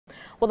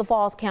Well, the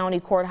Falls County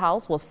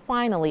Courthouse was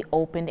finally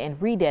opened and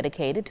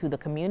rededicated to the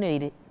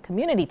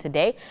community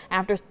today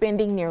after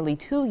spending nearly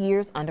 2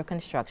 years under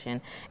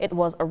construction. It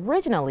was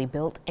originally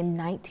built in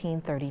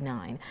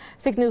 1939.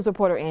 6 News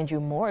reporter Andrew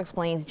Moore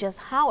explains just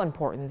how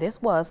important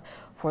this was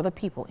for the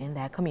people in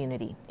that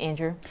community.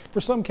 Andrew?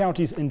 For some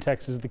counties in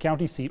Texas, the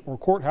county seat or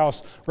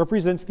courthouse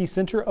represents the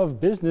center of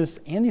business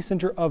and the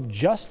center of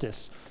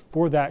justice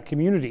for that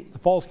community. The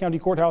Falls County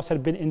Courthouse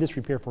had been in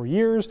disrepair for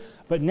years,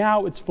 but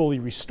now it's fully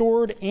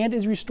restored and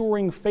is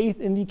restoring faith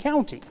in the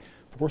county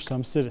for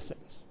some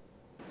citizens.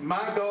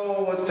 My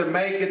goal was to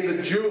make it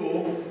the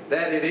jewel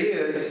that it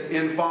is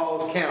in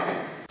Falls County.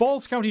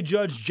 Falls County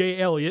Judge Jay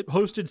Elliott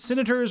hosted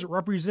senators,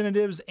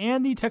 representatives,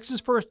 and the Texas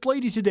First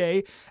Lady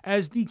today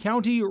as the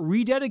county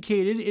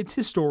rededicated its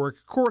historic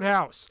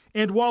courthouse.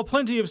 And while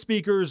plenty of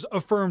speakers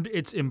affirmed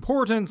its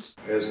importance,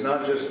 as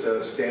not just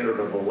a standard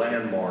of a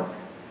landmark,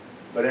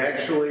 but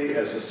actually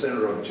as a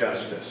center of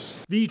justice.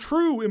 The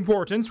true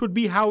importance would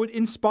be how it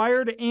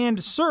inspired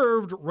and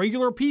served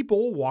regular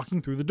people walking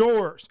through the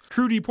doors.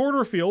 Trudy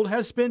Porterfield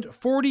has spent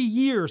 40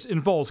 years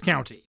in Falls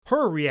County.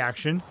 Her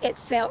reaction: it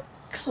felt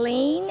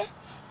clean.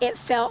 It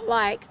felt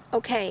like,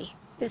 okay,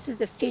 this is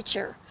the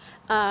future.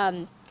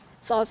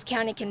 Falls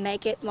County can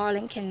make it,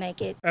 Marlin can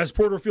make it. As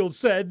Porterfield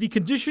said, the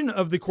condition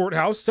of the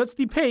courthouse sets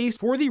the pace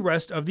for the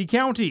rest of the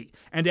county.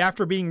 And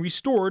after being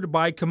restored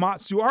by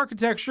Komatsu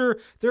architecture,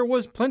 there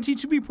was plenty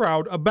to be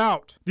proud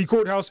about. The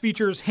courthouse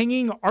features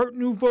hanging Art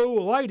Nouveau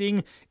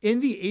lighting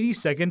in the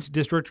 82nd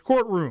District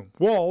Courtroom,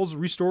 walls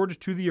restored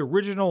to the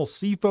original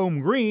seafoam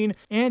green,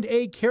 and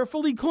a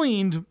carefully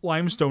cleaned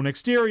limestone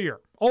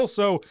exterior.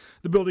 Also,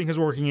 the building has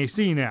working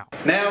AC now.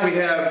 Now we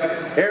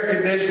have air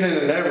conditioning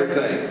and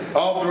everything,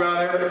 all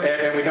throughout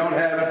and we don't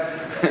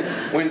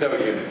have window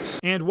units.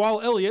 And while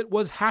Elliott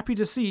was happy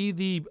to see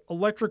the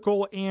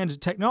electrical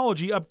and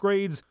technology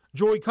upgrades,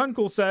 Joy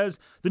Kunkel says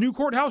the new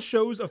courthouse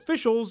shows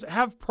officials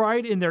have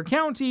pride in their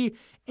county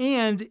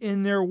and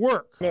in their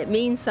work. It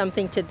means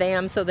something to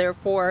them, so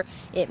therefore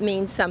it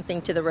means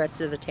something to the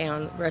rest of the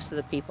town, the rest of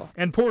the people.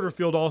 And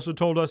Porterfield also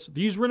told us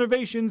these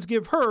renovations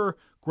give her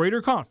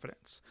greater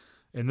confidence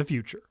in the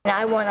future.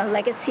 I want a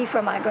legacy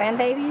for my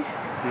grandbabies,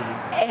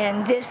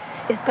 and this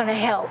is going to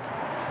help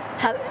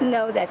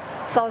know that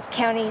Falls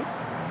County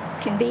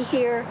can be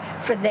here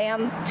for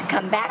them to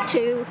come back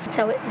to.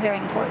 So it's very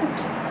important,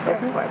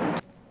 very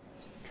important.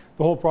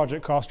 The whole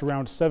project cost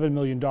around $7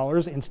 million,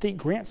 and state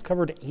grants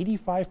covered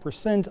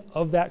 85%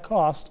 of that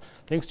cost,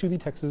 thanks to the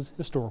Texas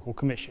Historical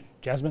Commission.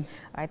 Jasmine?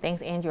 All right,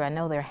 thanks, Andrew. I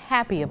know they're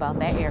happy about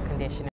that air conditioner.